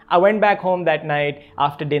 I went back home that night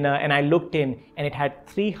after dinner and I looked in, and it had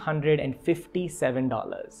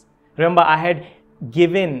 $357. Remember, I had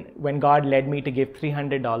given when God led me to give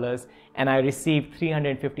 $300, and I received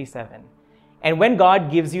 $357. And when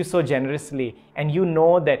God gives you so generously and you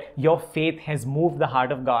know that your faith has moved the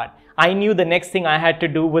heart of God, I knew the next thing I had to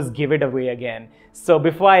do was give it away again. So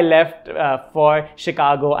before I left for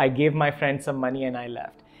Chicago, I gave my friend some money and I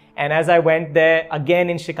left. And as I went there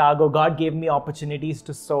again in Chicago, God gave me opportunities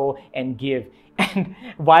to sow and give. And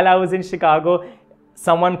while I was in Chicago,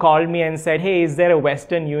 someone called me and said, "Hey, is there a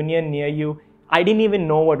Western Union near you?" I didn't even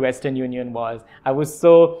know what Western Union was. I was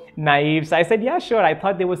so naive. So I said, "Yeah, sure." I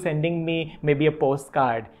thought they were sending me maybe a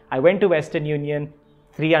postcard. I went to Western Union,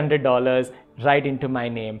 $300 right into my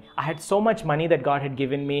name. I had so much money that God had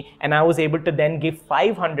given me, and I was able to then give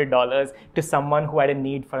 $500 to someone who had a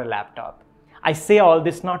need for a laptop. I say all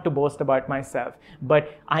this not to boast about myself,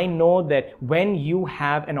 but I know that when you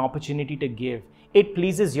have an opportunity to give, it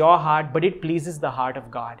pleases your heart, but it pleases the heart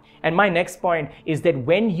of God. And my next point is that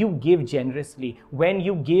when you give generously, when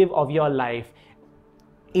you give of your life,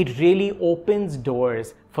 it really opens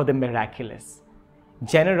doors for the miraculous.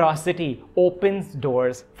 Generosity opens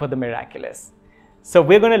doors for the miraculous. So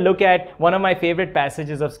we're going to look at one of my favorite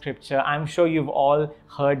passages of scripture. I'm sure you've all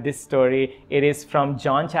heard this story. It is from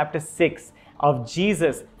John chapter 6 of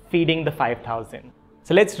Jesus feeding the 5,000.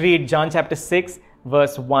 So let's read John chapter 6,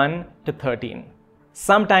 verse 1 to 13.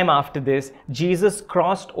 Sometime after this, Jesus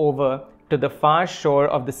crossed over to the far shore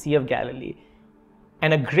of the Sea of Galilee,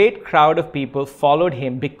 and a great crowd of people followed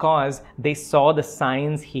him because they saw the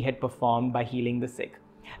signs he had performed by healing the sick.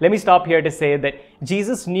 Let me stop here to say that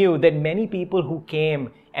Jesus knew that many people who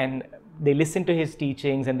came and they listened to his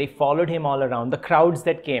teachings and they followed him all around, the crowds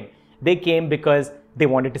that came, they came because they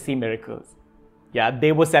wanted to see miracles. Yeah,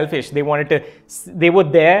 they were selfish. They were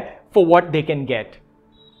there for what they can get.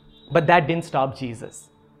 But that didn't stop Jesus.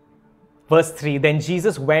 Verse 3, then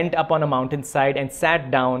Jesus went up on a mountainside and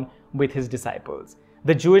sat down with his disciples.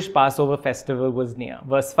 The Jewish Passover festival was near.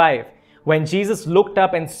 Verse 5, when Jesus looked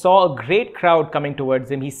up and saw a great crowd coming towards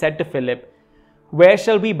him, he said to Philip, "Where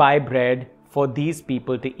shall we buy bread for these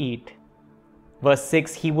people to eat?" Verse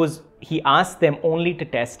 6, he asked them only to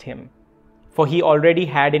test him, for he already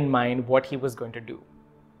had in mind what he was going to do.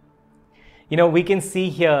 You know, we can see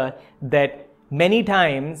here that many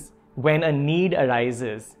times when a need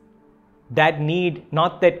arises, that need,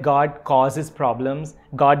 not that God causes problems,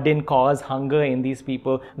 God didn't cause hunger in these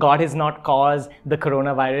people, God has not caused the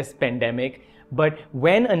coronavirus pandemic, but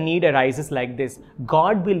when a need arises like this,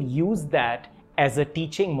 God will use that as a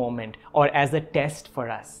teaching moment or as a test for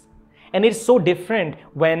us. And it's so different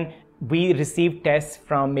when we receive tests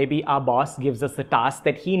from maybe our boss gives us a task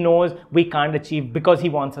that he knows we can't achieve because he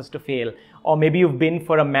wants us to fail. Or maybe you've been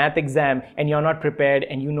for a math exam and you're not prepared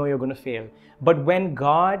and you know you're going to fail. But when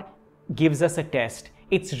God gives us a test,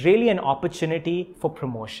 it's really an opportunity for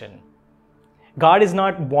promotion. God is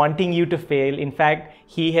not wanting you to fail. In fact,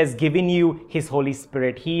 He has given you His Holy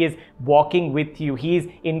Spirit. He is walking with you. He is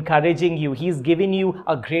encouraging you. He's given you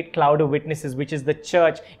a great cloud of witnesses, which is the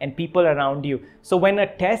church and people around you. So when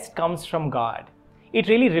a test comes from God, it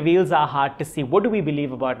really reveals our heart to see, what do we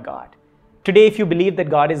believe about God? Today, if you believe that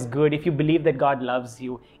God is good, if you believe that God loves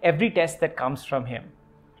you, every test that comes from Him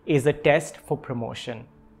is a test for promotion.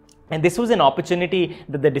 And this was an opportunity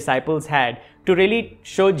that the disciples had to really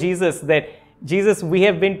show Jesus that, Jesus, we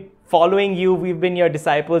have been following you, we've been your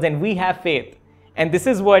disciples, and we have faith. And this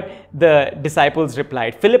is what the disciples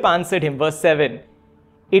replied. Philip answered him, verse 7,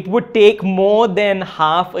 it would take more than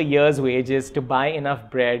half a year's wages to buy enough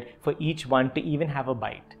bread for each one to even have a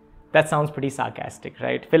bite. That sounds pretty sarcastic,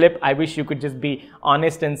 right? Philip, I wish you could just be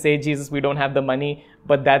honest and say, Jesus, we don't have the money,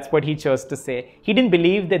 but that's what he chose to say. He didn't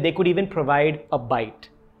believe that they could even provide a bite.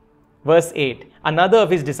 Verse 8, another of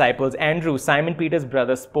his disciples, Andrew, Simon Peter's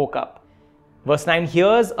brother, spoke up. Verse 9,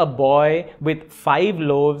 here's a boy with 5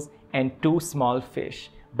 loaves and 2 small fish.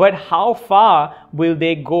 But how far will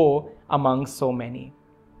they go among so many?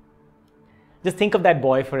 Just think of that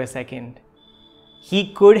boy for a second.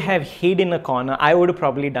 He could have hid in a corner. I would have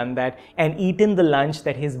probably done that and eaten the lunch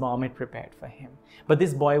that his mom had prepared for him. But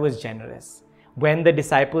this boy was generous. When the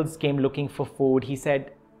disciples came looking for food, he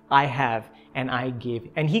said, I have and I give.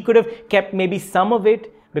 And he could have kept maybe some of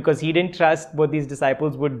it because he didn't trust what these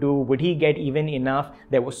disciples would do. Would he get even enough?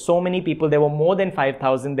 There were so many people. There were more than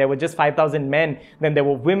 5,000. There were just 5,000 men. Then there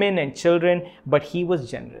were women and children. But he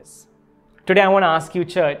was generous. Today I want to ask you,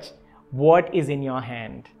 church, what is in your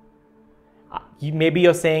hand? Maybe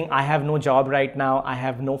you're saying, I have no job right now. I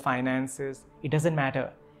have no finances. It doesn't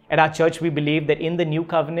matter. At our church, we believe that in the new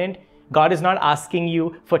covenant, God is not asking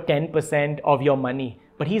you for 10% of your money,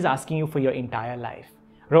 but He's asking you for your entire life.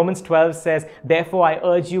 Romans 12 says, therefore, I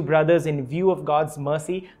urge you, brothers, in view of God's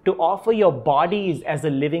mercy, to offer your bodies as a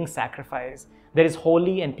living sacrifice that is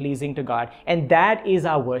holy and pleasing to God. And that is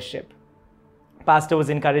our worship. Pastor was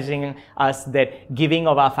encouraging us that giving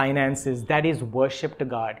of our finances, that is worship to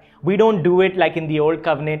God. We don't do it like in the old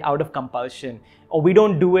covenant out of compulsion, or we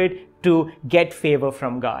don't do it to get favor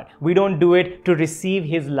from God. We don't do it to receive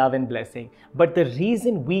His love and blessing. But the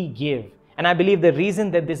reason we give, and I believe the reason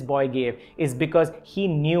that this boy gave, is because he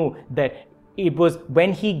knew that it was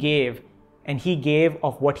when he gave, and he gave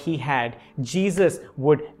of what he had, Jesus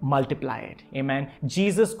would multiply it. Amen.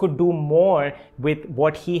 Jesus could do more with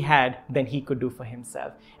what he had than he could do for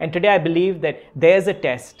himself. And today I believe that there's a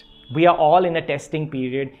test. We are all in a testing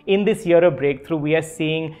period. In this year of breakthrough, we are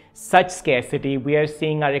seeing such scarcity. We are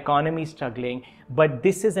seeing our economy struggling. But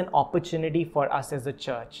this is an opportunity for us as a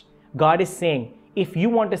church. God is saying, if you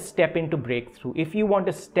want to step into breakthrough, if you want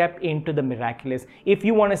to step into the miraculous, if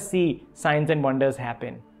you want to see signs and wonders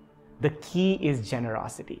happen, the key is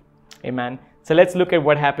generosity. Amen. So let's look at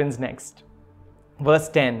what happens next. Verse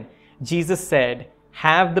 10, Jesus said,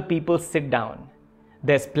 have the people sit down.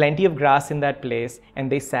 There's plenty of grass in that place,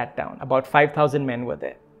 and they sat down. About 5,000 men were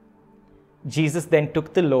there. Jesus then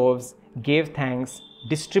took the loaves, gave thanks,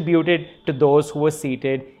 distributed to those who were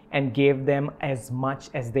seated, and gave them as much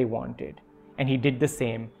as they wanted. And He did the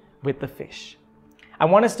same with the fish. I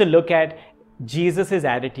want us to look at Jesus'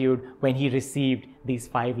 attitude when He received these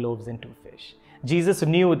 5 loaves and 2 fish. Jesus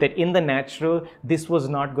knew that in the natural, this was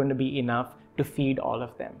not going to be enough to feed all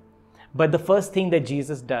of them. But the first thing that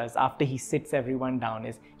Jesus does after He sits everyone down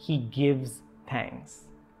is He gives thanks.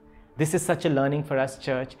 This is such a learning for us,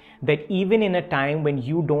 church, that even in a time when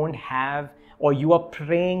you don't have, or you are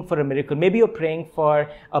praying for a miracle, maybe you're praying for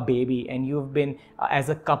a baby and you've been, as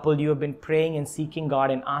a couple, you have been praying and seeking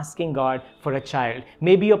God and asking God for a child.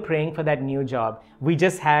 Maybe you're praying for that new job. We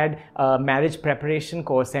just had a marriage preparation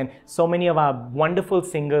course and so many of our wonderful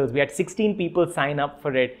singles, we had 16 people sign up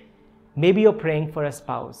for it. Maybe you're praying for a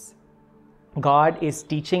spouse. God is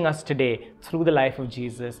teaching us today through the life of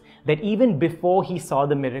Jesus that even before He saw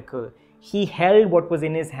the miracle, He held what was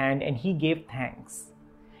in His hand and He gave thanks.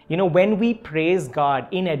 You know, when we praise God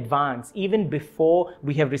in advance, even before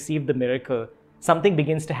we have received the miracle, something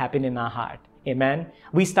begins to happen in our heart. Amen.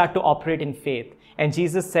 We start to operate in faith. And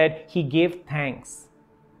Jesus said He gave thanks.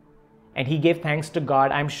 And He gave thanks to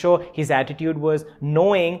God. I'm sure His attitude was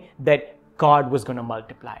knowing that God was going to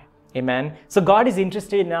multiply. Amen. So God is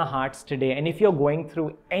interested in our hearts today. And if you're going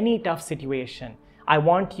through any tough situation, I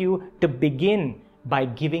want you to begin by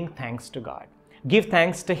giving thanks to God. Give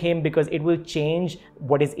thanks to Him because it will change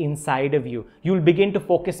what is inside of you. You'll begin to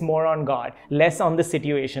focus more on God, less on the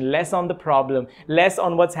situation, less on the problem, less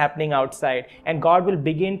on what's happening outside. And God will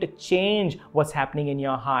begin to change what's happening in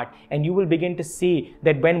your heart. And you will begin to see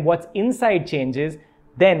that when what's inside changes,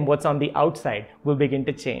 then what's on the outside will begin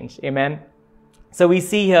to change. Amen. So we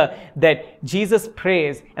see here that Jesus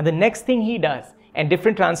prays, and the next thing he does, and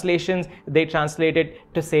different translations, they translate it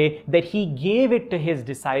to say that he gave it to his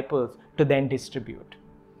disciples to then distribute.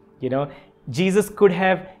 Jesus could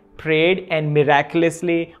have prayed and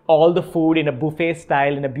miraculously all the food in a buffet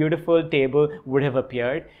style, in a beautiful table would have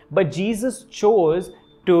appeared. But Jesus chose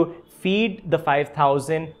to feed the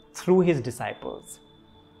 5,000 through his disciples.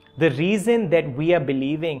 The reason that we are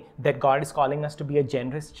believing that God is calling us to be a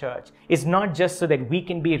generous church is not just so that we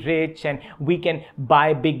can be rich and we can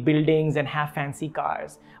buy big buildings and have fancy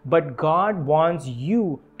cars, but God wants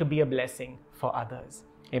you to be a blessing for others.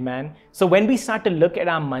 Amen. So when we start to look at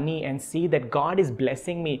our money and see that God is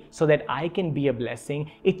blessing me so that I can be a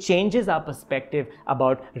blessing, it changes our perspective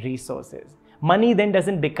about resources. Money then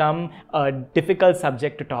doesn't become a difficult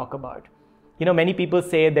subject to talk about. Many people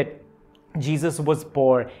say that Jesus was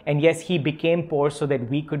poor, and yes, he became poor so that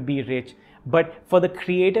we could be rich. But for the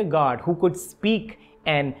Creator God who could speak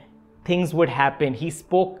and things would happen, he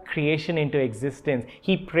spoke creation into existence.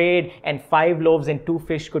 He prayed and 5 loaves and 2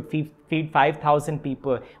 fish could feed 5,000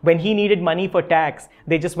 people. When he needed money for tax,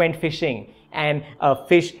 they just went fishing and a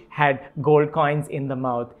fish had gold coins in the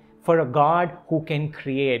mouth. For a God who can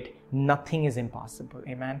create, nothing is impossible.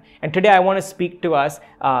 Amen. And today I want to speak to us,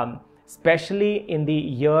 especially in the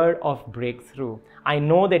year of breakthrough. I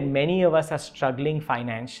know that many of us are struggling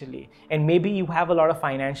financially, and maybe you have a lot of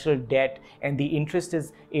financial debt and the interest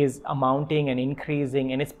is amounting and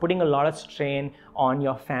increasing, and it's putting a lot of strain on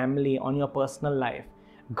your family, on your personal life.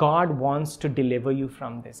 God wants to deliver you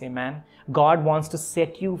from this. Amen. God wants to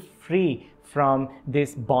set you free from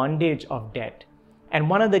this bondage of debt. And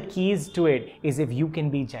one of the keys to it is if you can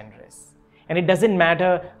be generous. And it doesn't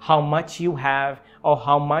matter how much you have or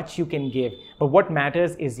how much you can give, but what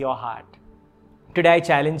matters is your heart. Today I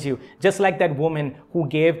challenge you, just like that woman who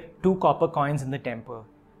gave 2 copper coins in the temple.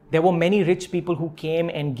 There were many rich people who came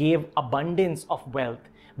and gave abundance of wealth,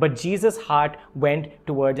 but Jesus' heart went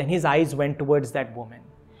towards, and his eyes went towards that woman.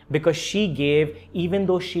 Because she gave, even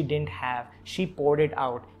though she didn't have, she poured it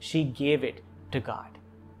out, she gave it to God.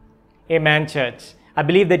 Amen, church. I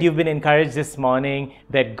believe that you've been encouraged this morning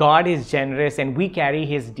that God is generous and we carry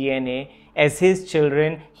his DNA. As his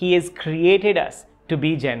children, he has created us to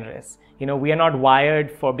be generous. We are not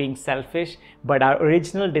wired for being selfish, but our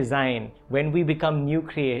original design, when we become new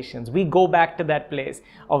creations, we go back to that place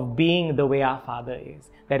of being the way our Father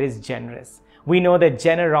is, that is generous. We know that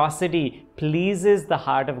generosity pleases the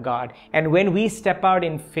heart of God. And when we step out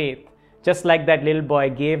in faith, just like that little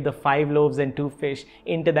boy gave the 5 loaves and 2 fish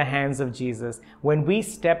into the hands of Jesus, when we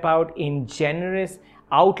step out in generous,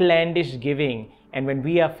 outlandish giving, and when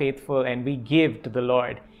we are faithful and we give to the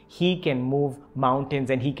Lord, he can move mountains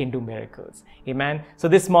and he can do miracles. Amen. So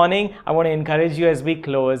this morning, I want to encourage you as we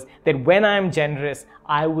close that when I am generous,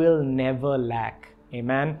 I will never lack.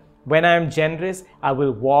 Amen. When I am generous, I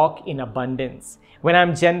will walk in abundance. When I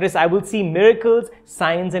am generous, I will see miracles,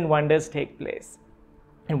 signs and wonders take place.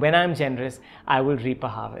 And when I am generous, I will reap a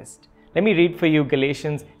harvest. Let me read for you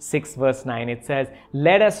Galatians 6 verse 9. It says,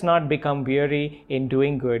 "Let us not become weary in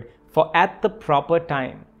doing good, for at the proper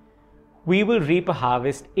time, we will reap a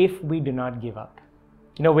harvest if we do not give up."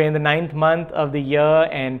 We're in the 9th month of the year,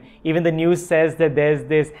 and even the news says that there's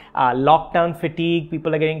this lockdown fatigue.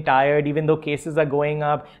 People are getting tired. Even though cases are going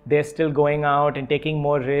up, they're still going out and taking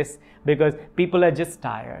more risks because people are just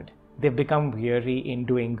tired. They've become weary in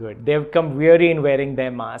doing good. They've become weary in wearing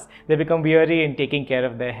their mask. They've become weary in taking care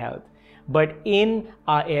of their health. But in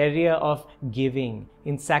our area of giving,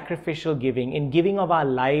 in sacrificial giving, in giving of our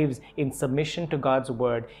lives in submission to God's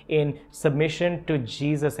word, in submission to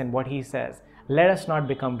Jesus and what he says, let us not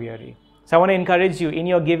become weary. So I want to encourage you in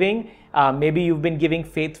your giving. Maybe you've been giving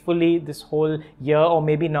faithfully this whole year, or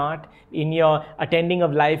maybe not. In your attending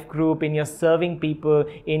of life group, in your serving people,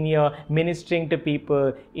 in your ministering to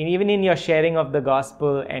people, even in your sharing of the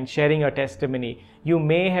gospel and sharing your testimony. You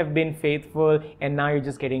may have been faithful and now you're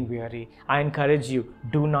just getting weary. I encourage you,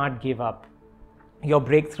 do not give up. Your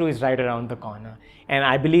breakthrough is right around the corner. And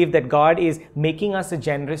I believe that God is making us a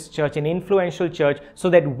generous church, an influential church, so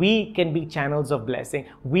that we can be channels of blessing.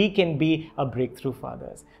 We can be a breakthrough for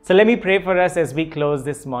others. So let me pray for us as we close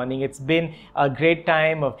this morning. It's been a great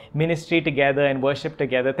time of ministry together and worship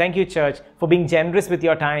together. Thank you, church, for being generous with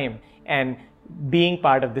your time and being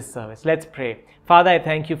part of this service. Let's pray. Father, I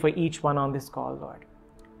thank you for each one on this call, Lord.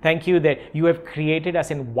 Thank you that you have created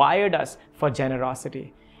us and wired us for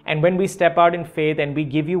generosity. And when we step out in faith and we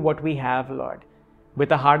give you what we have, Lord,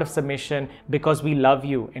 with a heart of submission, because we love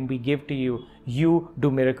you and we give to you, you do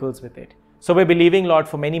miracles with it. So we're believing, Lord,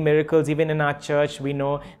 for many miracles. Even in our church, we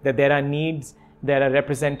know that there are needs that are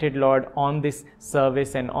represented, Lord, on this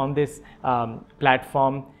service and on this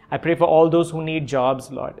platform. I pray for all those who need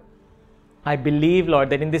jobs, Lord. I believe, Lord,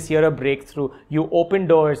 that in this year of breakthrough, you open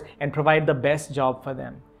doors and provide the best job for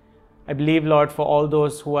them. I believe, Lord, for all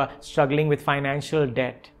those who are struggling with financial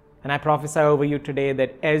debt. And I prophesy over you today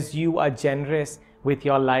that as you are generous with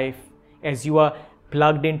your life, as you are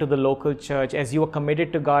plugged into the local church, as you are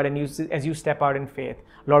committed to God, and as you step out in faith,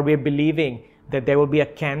 Lord, we are believing that there will be a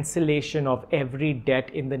cancellation of every debt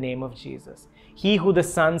in the name of Jesus. He who the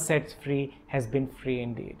Son sets free has been free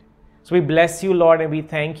indeed. So we bless you, Lord, and we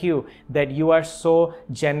thank you that you are so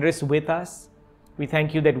generous with us. We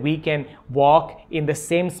thank you that we can walk in the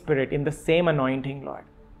same spirit, in the same anointing, Lord.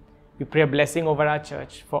 We pray a blessing over our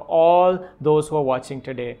church for all those who are watching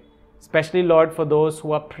today, especially, Lord, for those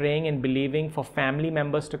who are praying and believing for family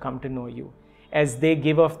members to come to know you. As they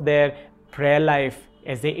give of their prayer life,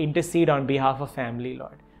 as they intercede on behalf of family,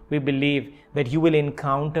 Lord, we believe that you will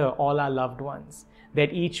encounter all our loved ones,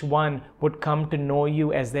 that each one would come to know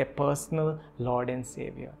you as their personal Lord and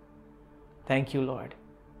Savior. Thank you, Lord.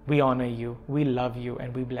 We honor you, we love you,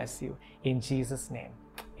 and we bless you. In Jesus' name,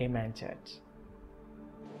 amen, church.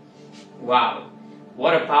 Wow,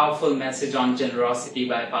 what a powerful message on generosity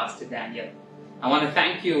by Pastor Daniel. I want to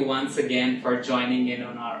thank you once again for joining in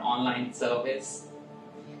on our online service.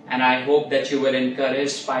 And I hope that you were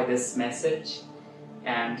encouraged by this message.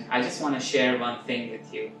 And I just want to share one thing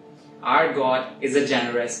with you. Our God is a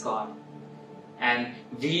generous God. And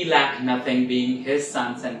we lack nothing, being His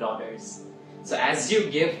sons and daughters. So as you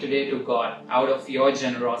give today to God out of your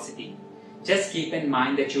generosity, just keep in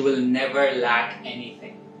mind that you will never lack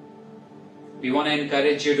anything. We want to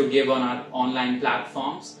encourage you to give on our online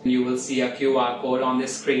platforms. You will see a QR code on the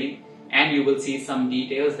screen, and you will see some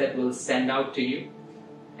details that we'll send out to you.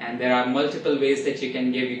 And there are multiple ways that you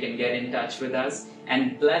can give. You can get in touch with us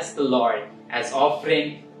and bless the Lord, as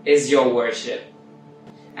offering is your worship.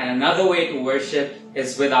 And another way to worship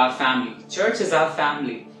is with our family. Church is our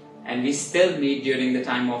family, and we still meet during the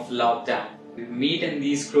time of lockdown. We meet in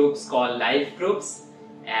these groups called life groups,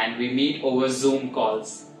 and we meet over Zoom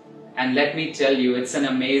calls. And let me tell you, it's an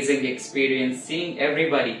amazing experience seeing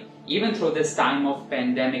everybody, even through this time of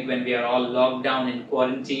pandemic when we are all locked down in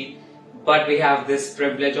quarantine. But we have this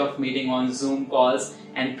privilege of meeting on Zoom calls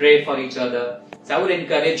and pray for each other. So I would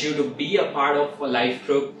encourage you to be a part of a life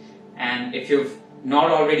group. And if you've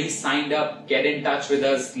not already signed up, get in touch with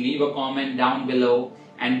us, leave a comment down below,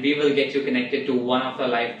 and we will get you connected to one of the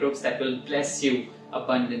life groups that will bless you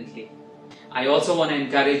abundantly. I also want to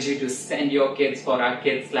encourage you to send your kids for our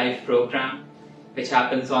Kids Life program, which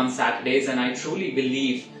happens on Saturdays. And I truly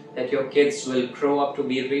believe that your kids will grow up to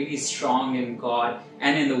be really strong in God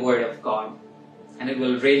and in the Word of God. And it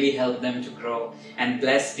will really help them to grow and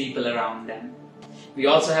bless people around them. We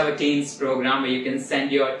also have a teens program where you can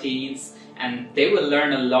send your teens, and they will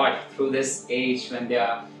learn a lot through this age when they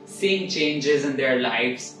are seeing changes in their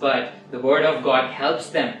lives. But the Word of God helps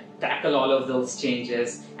them tackle all of those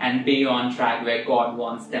changes and be on track where God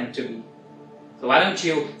wants them to be. So why don't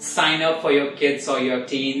you sign up for your kids or your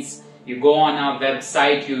teens? You go on our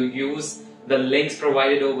website, you use the links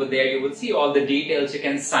provided over there, you will see all the details, you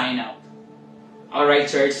can sign up. Alright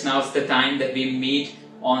church, now's the time that we meet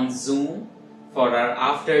on Zoom for our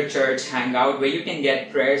after church hangout, where you can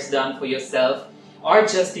get prayers done for yourself or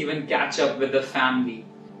just even catch up with the family.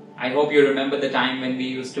 I hope you remember the time when we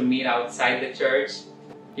used to meet outside the church.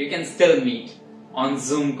 You can still meet on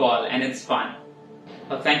Zoom call, and it's fun.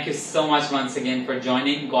 Well, thank you so much once again for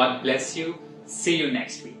joining. God bless you. See you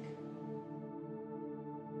next week.